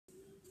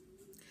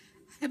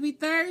Happy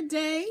third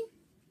day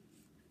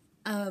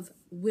of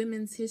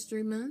Women's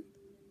History Month.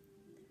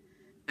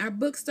 Our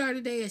book star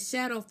today is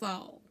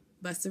Shadowfall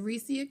by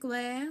Seressia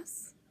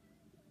Glass.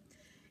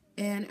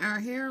 And our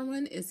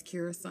heroine is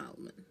Kira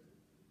Solomon.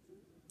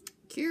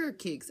 Kira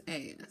kicks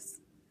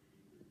ass.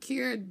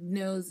 Kira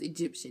knows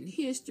Egyptian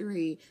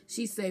history.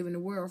 She's saving the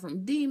world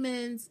from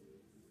demons.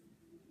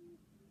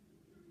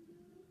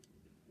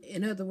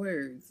 In other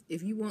words,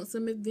 if you want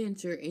some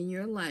adventure in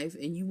your life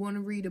and you want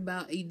to read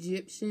about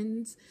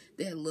Egyptians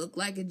that look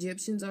like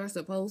Egyptians are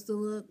supposed to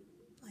look,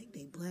 like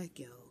they black,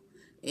 y'all.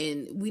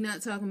 And we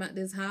not talking about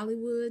this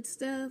Hollywood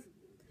stuff.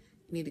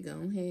 You need to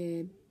go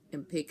ahead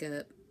and pick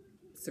up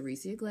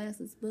Seressia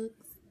Glass's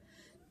books.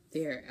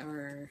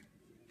 There's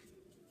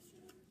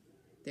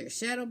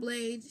Shadow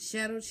Blade,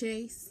 Shadow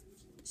Chase,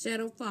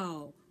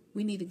 Shadowfall.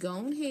 We need to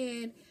go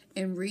ahead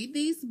and read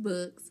these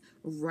books,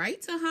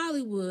 write to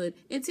Hollywood,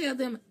 and tell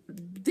them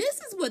this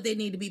is what they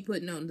need to be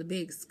putting on the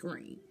big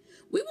screen.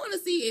 We want to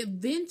see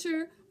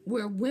adventure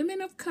where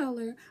women of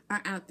color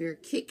are out there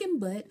kicking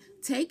butt,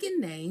 taking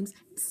names,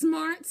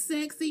 smart,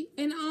 sexy,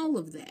 and all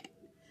of that.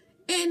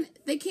 And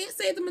they can't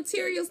say the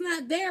material's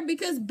not there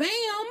because, bam,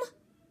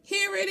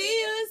 here it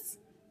is.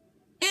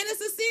 And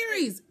it's a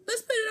series.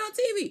 Let's put it on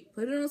TV.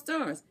 Put it on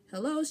Stars.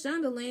 Hello,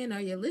 Shondaland,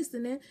 are you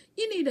listening?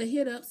 You need to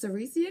hit up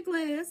Seressia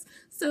Glass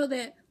so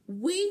that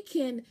we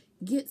can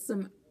get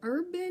some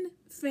urban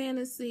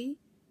fantasy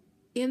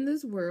in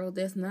this world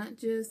that's not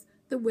just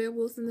the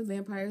werewolves and the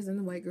vampires and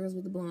the white girls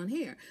with the blonde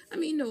hair. I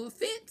mean, no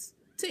offense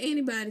to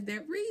anybody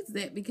that reads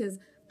that, because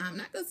I'm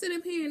not going to sit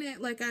up here and act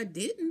like I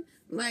didn't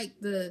like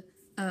the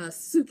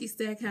Suki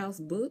Stackhouse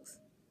books.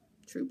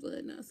 True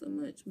Blood, not so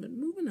much, but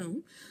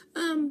moving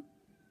on.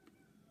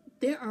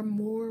 There are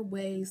more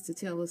ways to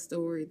tell a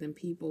story than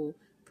people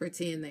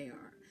pretend they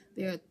are.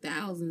 There are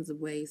thousands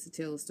of ways to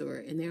tell a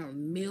story, and there are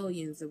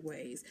millions of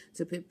ways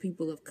to put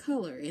people of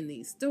color in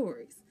these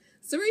stories.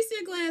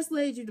 Seressia Glass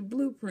laid you the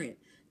blueprint.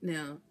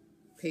 Now,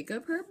 pick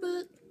up her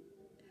book,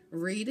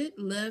 read it,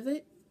 love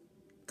it,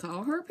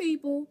 call her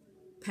people,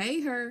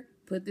 pay her,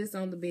 put this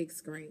on the big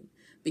screen.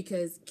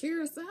 Because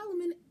Kira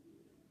Solomon,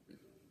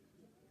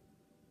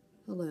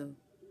 hello,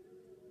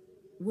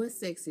 what's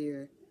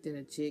sexier than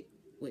a chick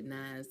with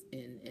knives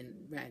and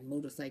riding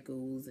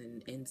motorcycles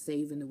and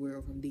saving the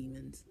world from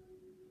demons?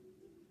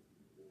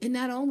 And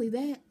not only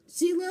that,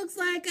 she looks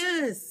like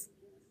us.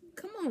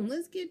 Come on,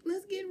 let's get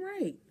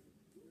right.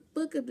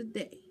 Book of the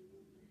day,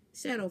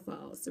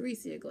 Shadowfall,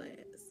 Seressia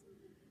Glass,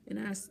 and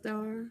our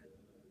star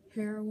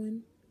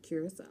heroine,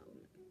 Kira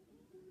Solomon.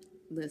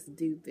 Let's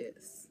do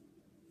this.